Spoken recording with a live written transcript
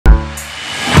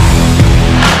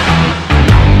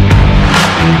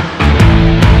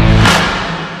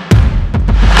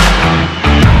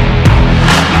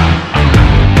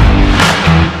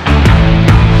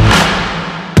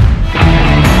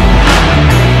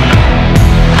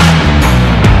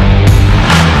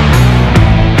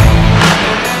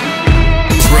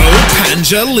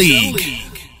Panja League.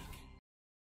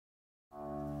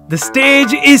 The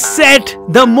stage is set.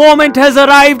 The moment has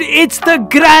arrived. It's the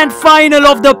grand final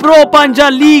of the Pro Panja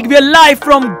League. We're live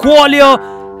from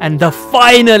Gwalior, and the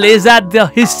final is at the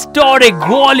historic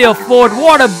Gwalior Fort.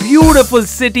 What a beautiful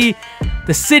city.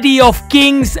 The city of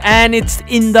kings, and it's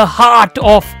in the heart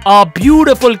of our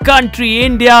beautiful country,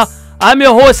 India. I'm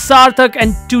your host Sarthak,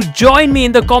 and to join me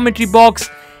in the commentary box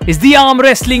is the arm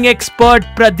wrestling expert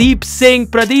Pradeep Singh.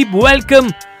 Pradeep, welcome.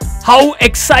 How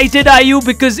excited are you?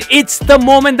 Because it's the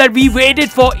moment that we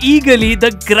waited for eagerly,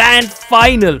 the grand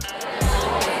final.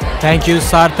 Thank you,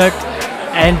 Sarthak.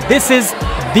 And this is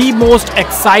the most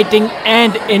exciting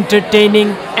and entertaining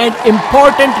and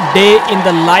important day in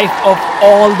the life of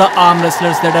all the arm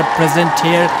wrestlers that are present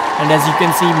here. And as you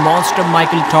can see, Monster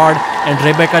Michael Todd and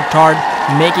Rebecca Todd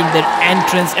making their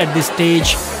entrance at the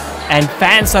stage. And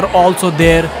fans are also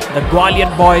there. The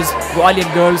Gwalior boys, Gwalior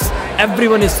girls,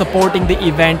 everyone is supporting the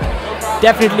event.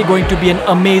 Definitely going to be an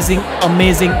amazing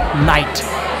night.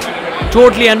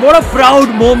 Totally, and what a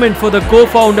proud moment for the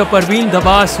co-founder Parveen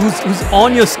Dabas, who's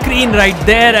on your screen right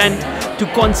there, and to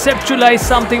conceptualize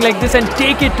something like this and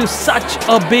take it to such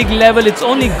a big level. It's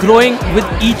only growing with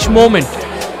each moment.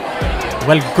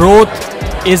 Well, growth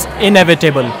is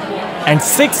inevitable, and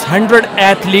 600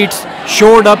 athletes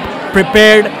showed up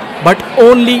prepared, but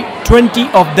only 20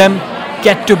 of them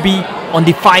get to be on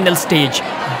the final stage.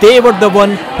 They were the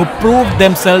one who proved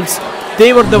themselves.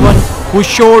 They were the one who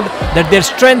showed that their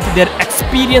strength, their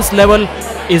experience level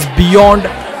is beyond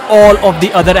all of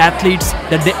the other athletes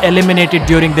that they eliminated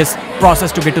during this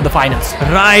process to get to the finals.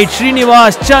 Right,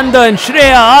 Srinivas, Chandan,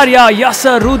 Shreya, Arya,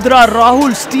 Yasser, Rudra,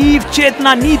 Rahul, Steve,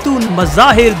 Chetna, Neetu,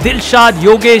 Mazahir, Dilshad,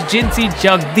 Yogesh, Jinsi,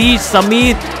 Jagdish,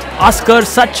 Sameer, Askar,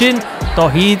 Sachin,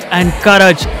 Tawheed and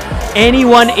Karaj.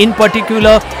 Anyone in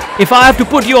particular? If I have to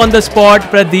put you on the spot,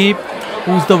 Pradeep,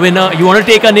 who's the winner? You want to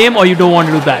take a name or you don't want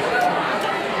to do that?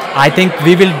 I think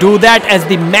we will do that as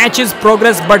the matches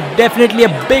progress, but definitely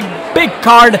a big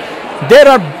card. There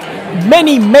are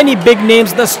many big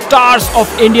names, the stars of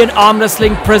Indian arm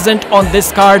wrestling present on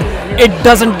this card. It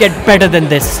doesn't get better than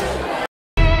this.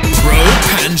 Pro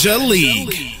Panja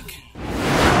League.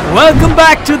 Welcome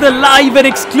back to the live and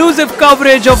exclusive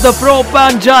coverage of the Pro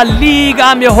Panja League.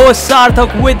 I'm your host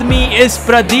Sarthak. With me is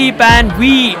Pradeep, and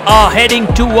we are heading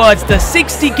towards the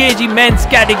 60 kg men's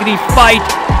category fight.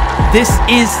 This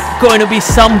is going to be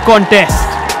some contest.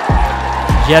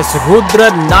 Yes,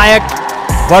 Rudra Naik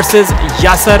versus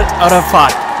Yazar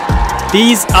Arafat.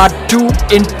 These are two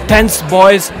intense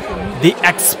boys. The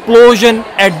explosion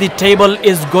at the table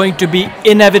is going to be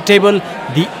inevitable.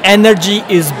 The energy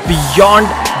is beyond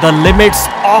the limits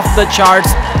of the charts.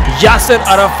 Yazar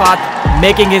Arafat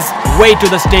making his way to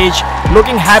the stage,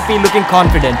 looking happy, looking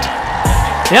confident.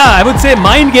 Yeah, I would say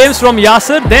mind games from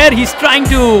Yasser. There he's trying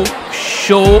to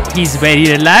show he's very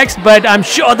relaxed, but I'm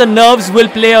sure the nerves will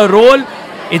play a role.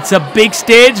 It's a big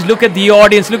stage. Look at the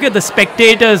audience, look at the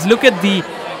spectators, look at the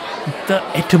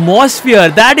atmosphere.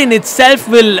 That in itself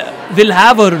will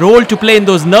have a role to play in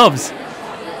those nerves.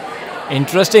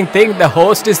 Interesting thing, the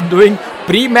host is doing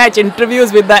pre-match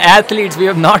interviews with the athletes. We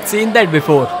have not seen that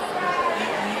before.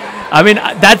 I mean,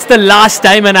 that's the last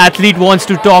time an athlete wants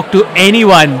to talk to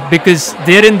anyone, because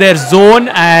they're in their zone,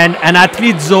 and an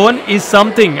athlete's zone is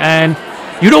something, and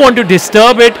you don't want to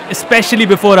disturb it, especially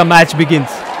before a match begins.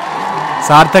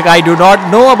 Sarthak, I do not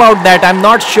know about that. I'm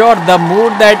not sure the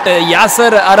mood that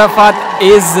Yazar Arafat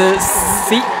is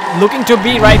looking to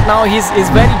be right now. He's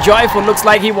very joyful. Looks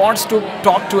like he wants to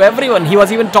talk to everyone. He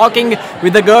was even talking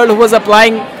with the girl who was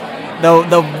applying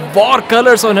the war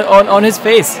colors on his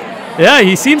face. Yeah,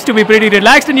 he seems to be pretty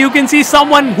relaxed, and you can see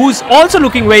someone who's also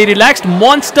looking very relaxed.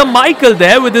 Monster Michael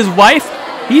there with his wife.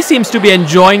 He seems to be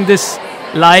enjoying this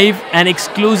live and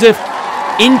exclusive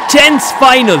intense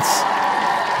finals.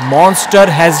 Monster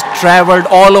has traveled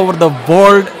all over the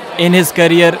world in his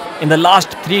career in the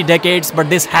last 3 decades, but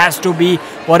this has to be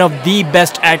one of the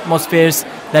best atmospheres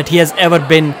that he has ever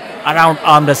been around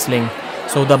arm wrestling.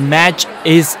 So the match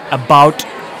is about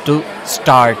to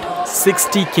start.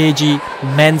 60 kg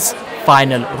men's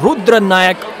final. Rudra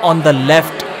Naik on the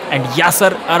left and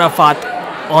Yazar Arafat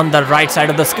on the right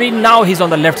side of the screen. Now he's on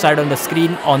the left side of the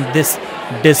screen on this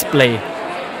display.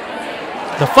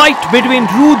 The fight between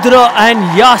Rudra and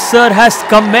Yasser has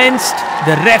commenced.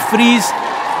 The referees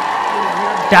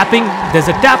tapping. There's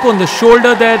a tap on the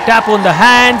shoulder there, tap on the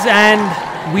hands, and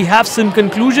we have some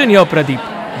conclusion here, Pradeep.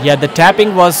 Yeah, the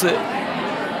tapping was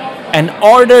an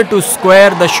order to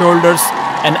square the shoulders,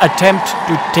 an attempt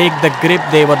to take the grip.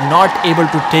 They were not able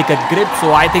to take a grip,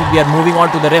 so I think we are moving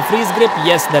on to the referee's grip.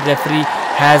 Yes, the referee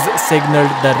has signaled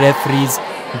the referee's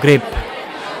grip.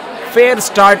 fair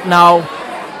start now.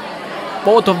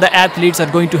 Both of the athletes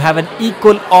are going to have an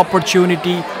equal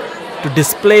opportunity to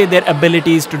display their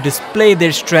abilities, to display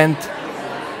their strength.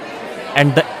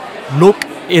 And the look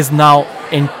is now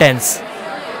intense.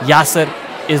 Yasser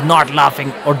is not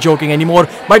laughing or joking anymore,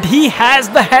 but he has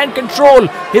the hand control.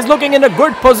 He's looking in a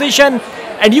good position,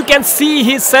 and you can see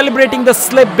he's celebrating the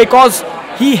slip because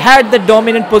he had the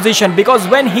dominant position. Because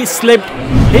when he slipped,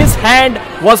 his hand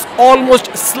was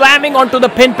almost slamming onto the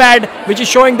pin pad, which is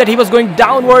showing that he was going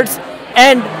downwards,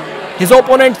 and his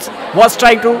opponent was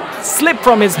trying to slip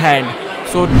from his hand.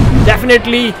 So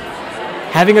definitely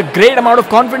having a great amount of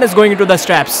confidence going into the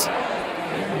straps.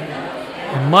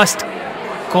 Must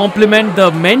compliment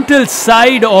the mental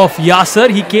side of Yasser.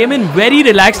 He came in very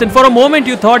relaxed, and for a moment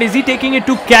you thought, is he taking it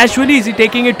too casually, is he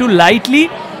taking it too lightly?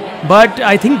 But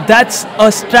I think that's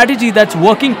a strategy that's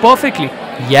working perfectly.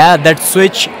 Yeah, that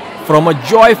switch from a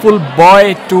joyful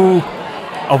boy to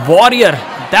a warrior,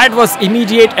 that was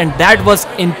immediate and that was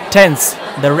intense.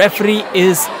 The referee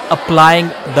is applying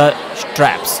the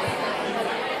straps.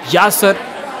 Yasser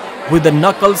with the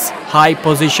knuckles high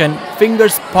position,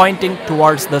 fingers pointing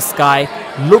towards the sky,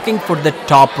 looking for the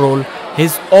top roll.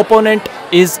 His opponent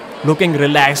is looking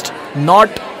relaxed, not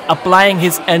applying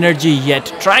his energy yet,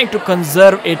 trying to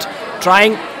conserve it,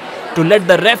 trying to let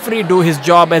the referee do his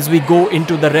job as we go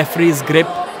into the referee's grip.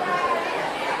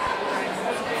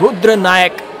 Rudra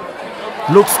Naik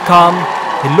looks calm,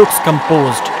 he looks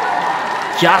composed.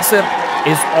 Yasser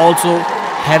is also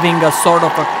having a sort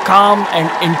of a calm and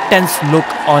intense look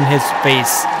on his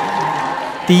face.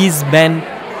 These men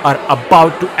are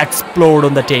about to explode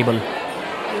on the table.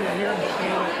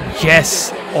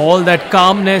 Yes, all that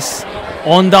calmness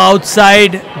on the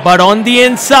outside, but on the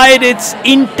inside it's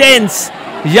intense.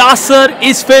 Yasser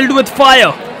is filled with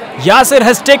fire. Yasser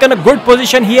has taken a good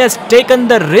position. He has taken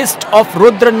the wrist of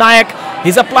Rudra Naik.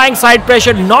 He's applying side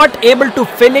pressure, not able to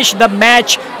finish the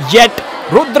match yet.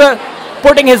 Rudra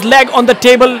putting his leg on the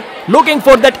table, looking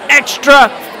for that extra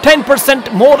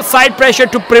 10% more side pressure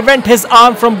to prevent his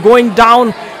arm from going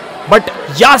down. But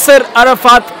Yazar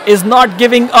Arafat is not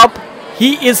giving up.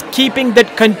 He is keeping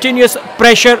that continuous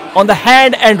pressure on the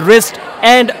hand and wrist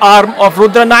and arm of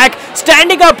Rudra Naik,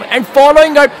 standing up and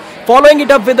following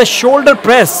it up with a shoulder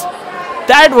press.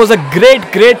 That was a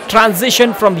great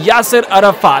transition from Yazar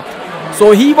Arafat.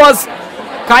 So he was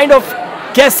kind of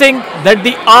guessing that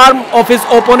the arm of his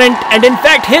opponent, and in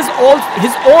fact his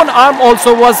own arm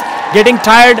also was getting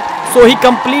tired. So he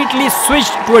completely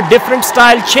switched to a different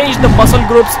style, changed the muscle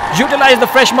groups, utilized the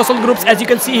fresh muscle groups. As you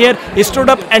can see here, he stood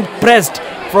up and pressed.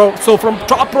 So from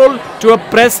top roll to a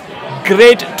press,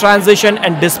 great transition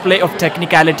and display of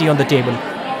technicality on the table.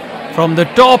 From the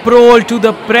top roll to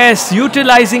the press,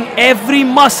 utilizing every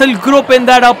muscle group in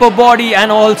that upper body and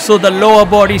also the lower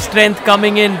body strength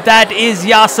coming in. That is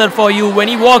Yasser for you. When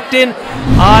he walked in,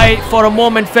 I for a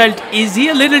moment felt, is he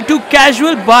a little too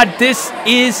casual? But this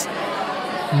is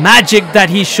magic that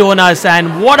he's shown us,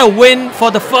 and what a win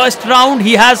for the first round.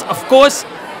 He has, of course,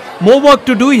 more work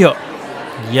to do here.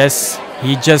 Yes,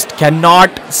 he just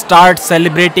cannot start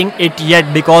celebrating it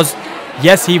yet, because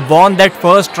yes, he won that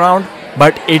first round,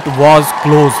 but it was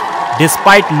close.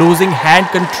 Despite losing hand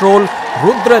control,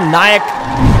 Rudra Naik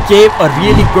gave a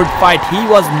really good fight. He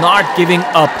was not giving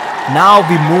up. Now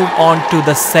we move on to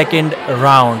the second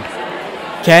round.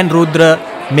 Can Rudra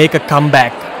make a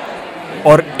comeback,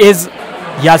 or is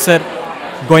Yasser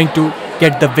going to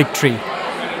get the victory?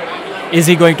 Is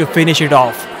he going to finish it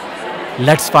off?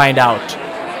 Let's find out.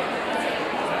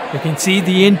 You can see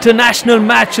the international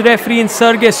match referee in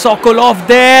Sergey Sokolov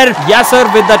there. Yasser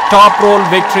with the top roll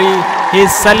victory. He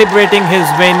is celebrating his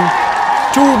win.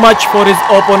 Too much for his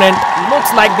opponent.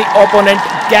 Looks like the opponent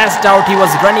gassed out. He was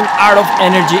running out of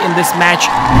energy in this match.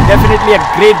 Definitely a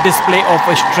great display of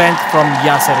strength from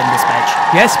Yasser in this match.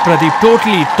 Yes, Pradeep,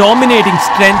 totally dominating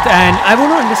strength. And I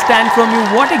want to understand from you,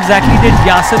 what exactly did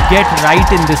Yasser get right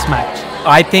in this match?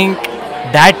 I think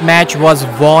that match was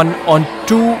won on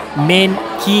two main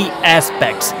key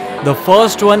aspects. The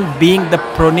first one being the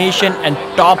pronation and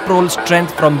top roll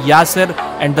strength from Yasser,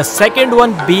 and the second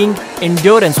one being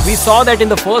endurance. We saw that in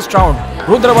the first round.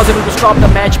 Rudra was able to stop the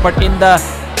match, but in the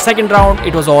second round,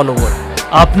 it was all over.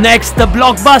 Up next, the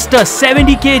blockbuster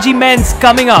 70 kg men's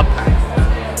coming up.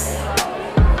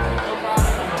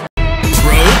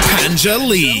 Pro Panja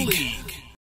League.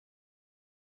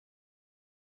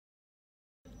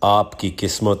 आपकी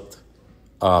किस्मत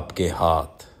आपके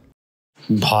हाथ।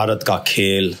 भारत का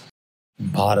खेल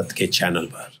भारत के channel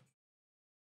पर।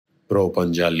 Pro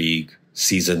पंजा league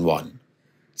season 1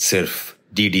 सिर्फ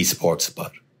डीडी स्पोर्ट्स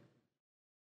पर।